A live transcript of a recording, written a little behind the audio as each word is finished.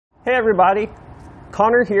Hey everybody,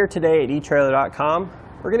 Connor here today at etrailer.com.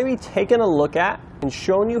 We're going to be taking a look at and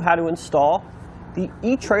showing you how to install the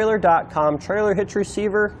etrailer.com trailer hitch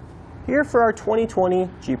receiver here for our 2020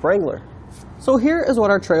 Jeep Wrangler. So here is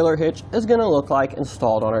what our trailer hitch is going to look like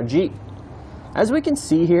installed on our Jeep. As we can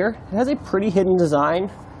see here, it has a pretty hidden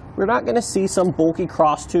design. We're not going to see some bulky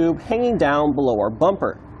cross tube hanging down below our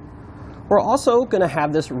bumper. We're also going to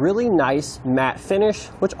have this really nice matte finish,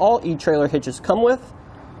 which all e-trailer hitches come with.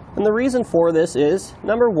 And the reason for this is,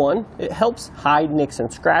 number one, it helps hide nicks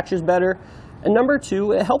and scratches better. And number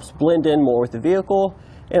two, it helps blend in more with the vehicle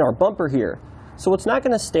and our bumper here. So it's not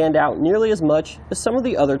going to stand out nearly as much as some of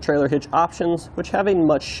the other trailer hitch options, which have a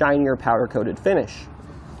much shinier powder coated finish.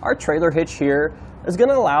 Our trailer hitch here is going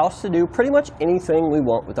to allow us to do pretty much anything we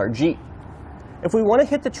want with our Jeep. If we want to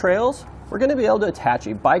hit the trails, we're going to be able to attach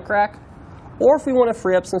a bike rack, or if we want to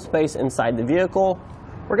free up some space inside the vehicle,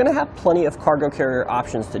 we're going to have plenty of cargo carrier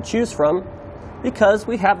options to choose from because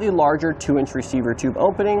we have the larger 2-inch receiver tube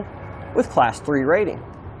opening with Class 3 rating.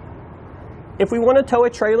 If we want to tow a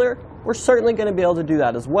trailer, we're certainly going to be able to do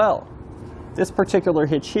that as well. This particular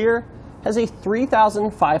hitch here has a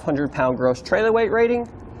 3,500 pound gross trailer weight rating,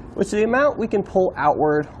 which is the amount we can pull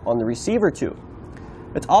outward on the receiver tube.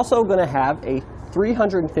 It's also going to have a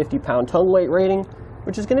 350 pound tongue weight rating,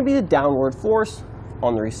 which is going to be the downward force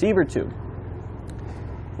on the receiver tube.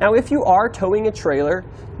 Now, if you are towing a trailer,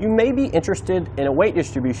 you may be interested in a weight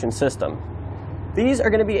distribution system. These are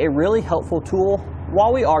going to be a really helpful tool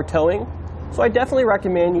while we are towing, so I definitely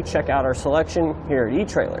recommend you check out our selection here at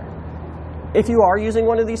eTrailer. If you are using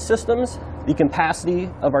one of these systems, the capacity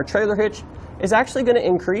of our trailer hitch is actually going to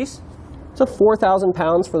increase to 4,000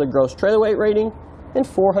 pounds for the gross trailer weight rating and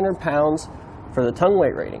 400 pounds for the tongue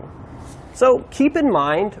weight rating. So keep in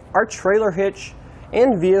mind, our trailer hitch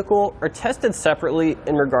and vehicle are tested separately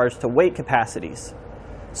in regards to weight capacities.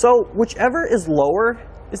 So whichever is lower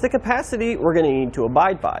is the capacity we're going to need to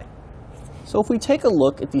abide by. So if we take a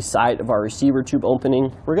look at the side of our receiver tube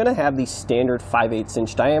opening, we're going to have the standard 5/8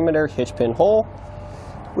 inch diameter hitch pin hole,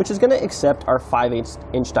 which is going to accept our 5/8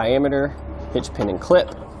 inch diameter hitch pin and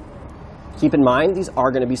clip. Keep in mind, these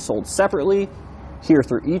are going to be sold separately here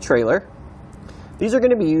through eTrailer. These are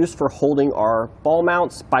going to be used for holding our ball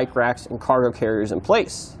mounts, bike racks, and cargo carriers in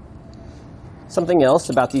place. Something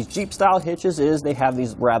else about these Jeep style hitches is they have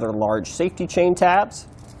these rather large safety chain tabs,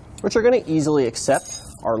 which are going to easily accept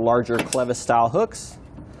our larger clevis style hooks,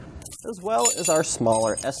 as well as our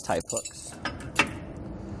smaller S-type hooks.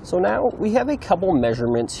 So now we have a couple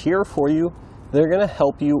measurements here for you that are going to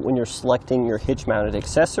help you when you're selecting your hitch mounted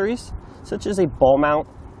accessories, such as a ball mount,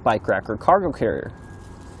 bike rack, or cargo carrier.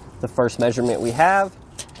 The first measurement we have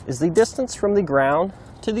is the distance from the ground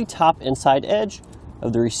to the top inside edge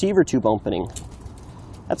of the receiver tube opening.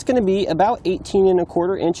 That's going to be about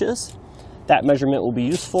 18¼ inches. That measurement will be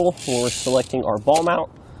useful when we're selecting our ball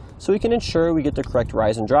mount so we can ensure we get the correct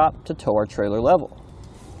rise and drop to tow our trailer level.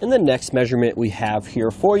 And the next measurement we have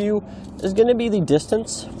here for you is going to be the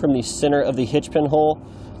distance from the center of the hitch pin hole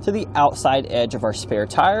to the outside edge of our spare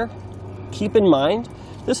tire. Keep in mind,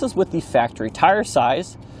 this is with the factory tire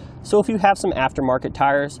size. So if you have some aftermarket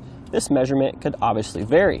tires, this measurement could obviously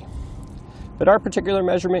vary. But our particular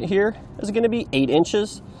measurement here is going to be 8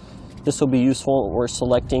 inches. This will be useful when we're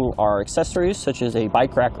selecting our accessories such as a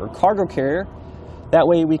bike rack or cargo carrier. That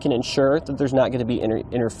way we can ensure that there's not going to be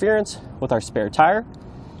interference with our spare tire,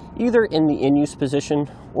 either in the in-use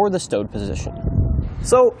position or the stowed position.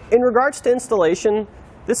 So in regards to installation,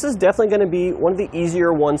 this is definitely going to be one of the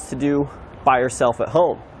easier ones to do by yourself at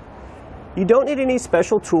home. You don't need any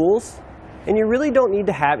special tools, and you really don't need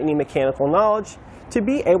to have any mechanical knowledge to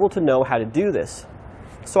be able to know how to do this.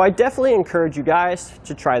 So I definitely encourage you guys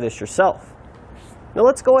to try this yourself. Now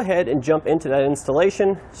let's go ahead and jump into that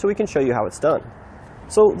installation so we can show you how it's done.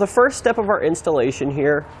 So the first step of our installation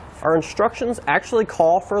here, our instructions actually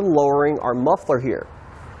call for lowering our muffler here.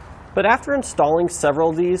 But after installing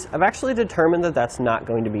several of these, I've actually determined that that's not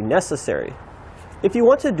going to be necessary. If you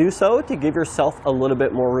want to do so to give yourself a little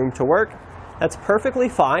bit more room to work, that's perfectly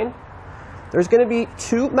fine. There's going to be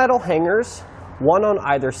 2 metal hangers, one on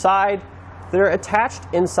either side, that are attached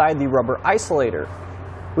inside the rubber isolator.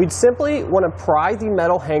 We'd simply want to pry the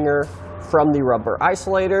metal hanger from the rubber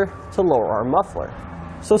isolator to lower our muffler.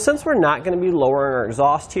 So since we're not going to be lowering our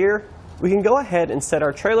exhaust here, we can go ahead and set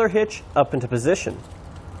our trailer hitch up into position.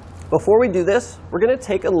 Before we do this, we're going to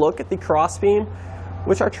take a look at the crossbeam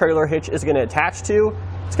which our trailer hitch is going to attach to.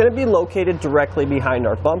 It's going to be located directly behind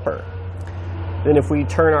our bumper. Then if we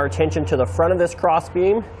turn our attention to the front of this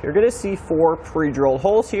crossbeam, you're going to see 4 pre-drilled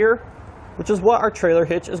holes here, which is what our trailer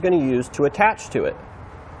hitch is going to use to attach to it.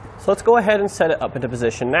 So let's go ahead and set it up into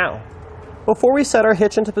position now. Before we set our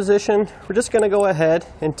hitch into position, we're just going to go ahead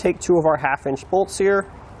and take 2 of our 1/2-inch bolts here,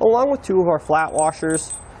 along with 2 of our flat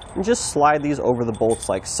washers, and just slide these over the bolts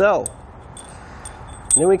like so.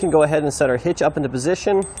 And then we can go ahead and set our hitch up into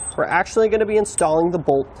position. We're actually going to be installing the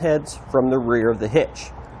bolt heads from the rear of the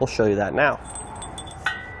hitch. We'll show you that now.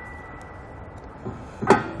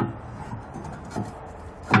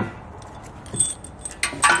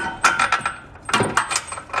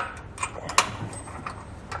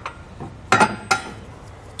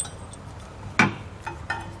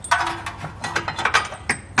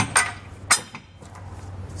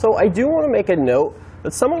 So I do want to make a note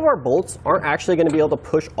that some of our bolts aren't actually going to be able to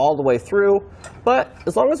push all the way through, but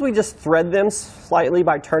as long as we just thread them slightly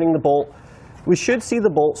by turning the bolt, we should see the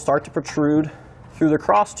bolt start to protrude through the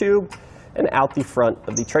cross tube and out the front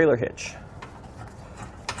of the trailer hitch.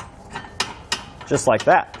 Just like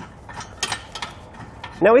that.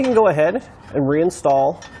 Now we can go ahead and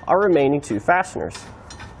reinstall our remaining 2 fasteners.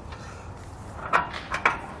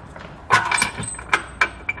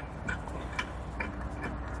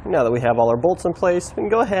 Now that we have all our bolts in place, we can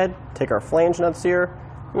go ahead, take our flange nuts here,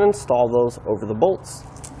 and install those over the bolts.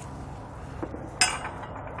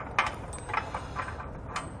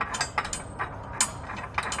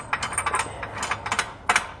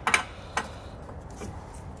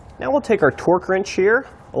 Now we'll take our torque wrench here,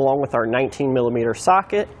 along with our 19mm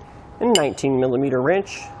socket and 19mm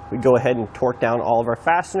wrench. We go ahead and torque down all of our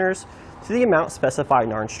fasteners to the amount specified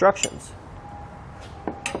in our instructions.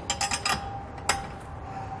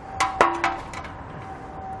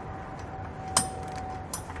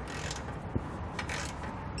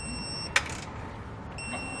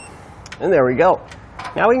 And there we go.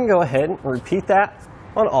 Now we can go ahead and repeat that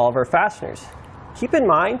on all of our fasteners. Keep in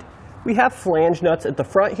mind, we have flange nuts at the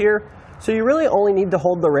front here, so you really only need to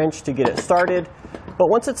hold the wrench to get it started, but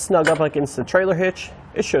once it's snug up against the trailer hitch,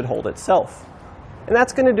 it should hold itself. And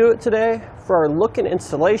that's going to do it today for our look and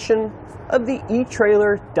installation of the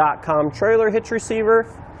etrailer.com trailer hitch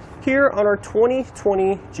receiver here on our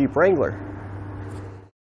 2020 Jeep Wrangler.